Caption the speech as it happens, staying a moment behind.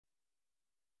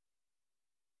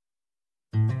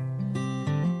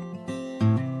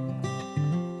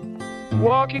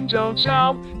walking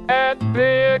downtown at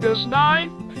Vegas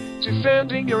night,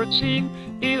 defending your team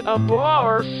in a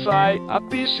bar fight. A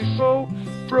peaceful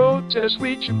protest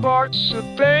which you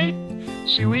participate.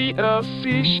 See we a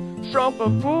fish from a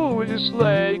Buddhist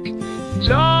lake.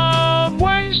 Dumb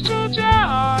ways to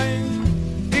die.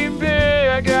 In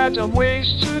Vegas, dumb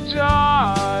ways to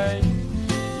die.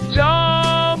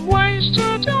 Dumb ways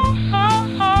to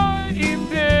die. In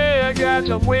Vegas,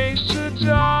 dumb ways to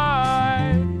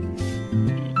die.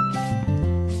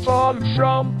 Falling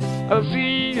from a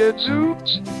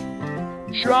viaduct,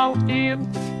 drown in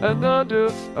another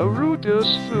a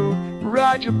ruder's food.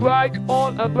 Ride your bike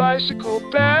on a bicycle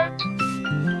path,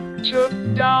 chop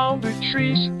down the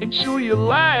trees into your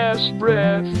last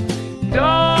breath.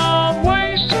 Dumb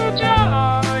ways to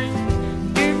die.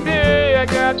 In there I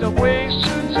got dumb ways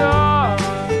to die.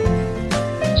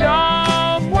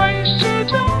 Dumb ways to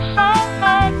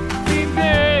die. In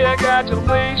there I got dumb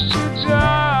ways to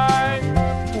die.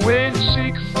 When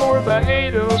sick for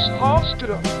Barbados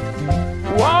hospital,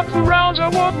 walk around, I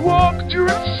won't walk during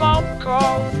a phone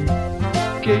call.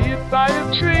 Get hit by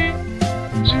a tree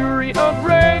during a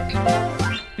break,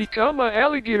 become an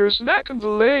alligator snack in the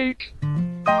lake.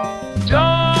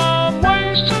 Dumb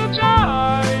ways to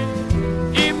die.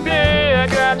 In there I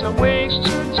got dumb ways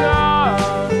to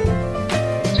die.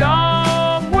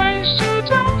 Dumb ways to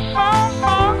die.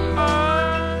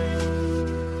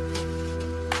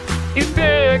 In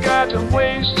there I got dumb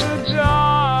ways to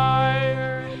die.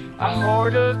 A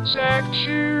heart attack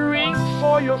cheering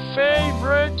for your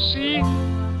favorite team.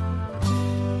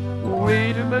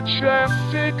 Wait in the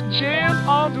traffic jam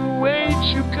on the way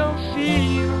to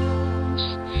confuse.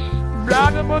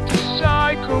 Ride a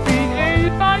motorcycle, be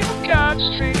hit by a cat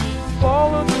street.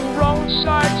 Fall on the wrong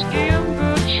sides in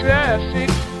the traffic.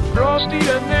 Cross the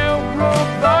narrow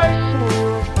by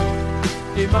foot.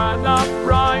 It might not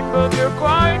rhyme, but they're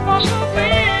quite possibly.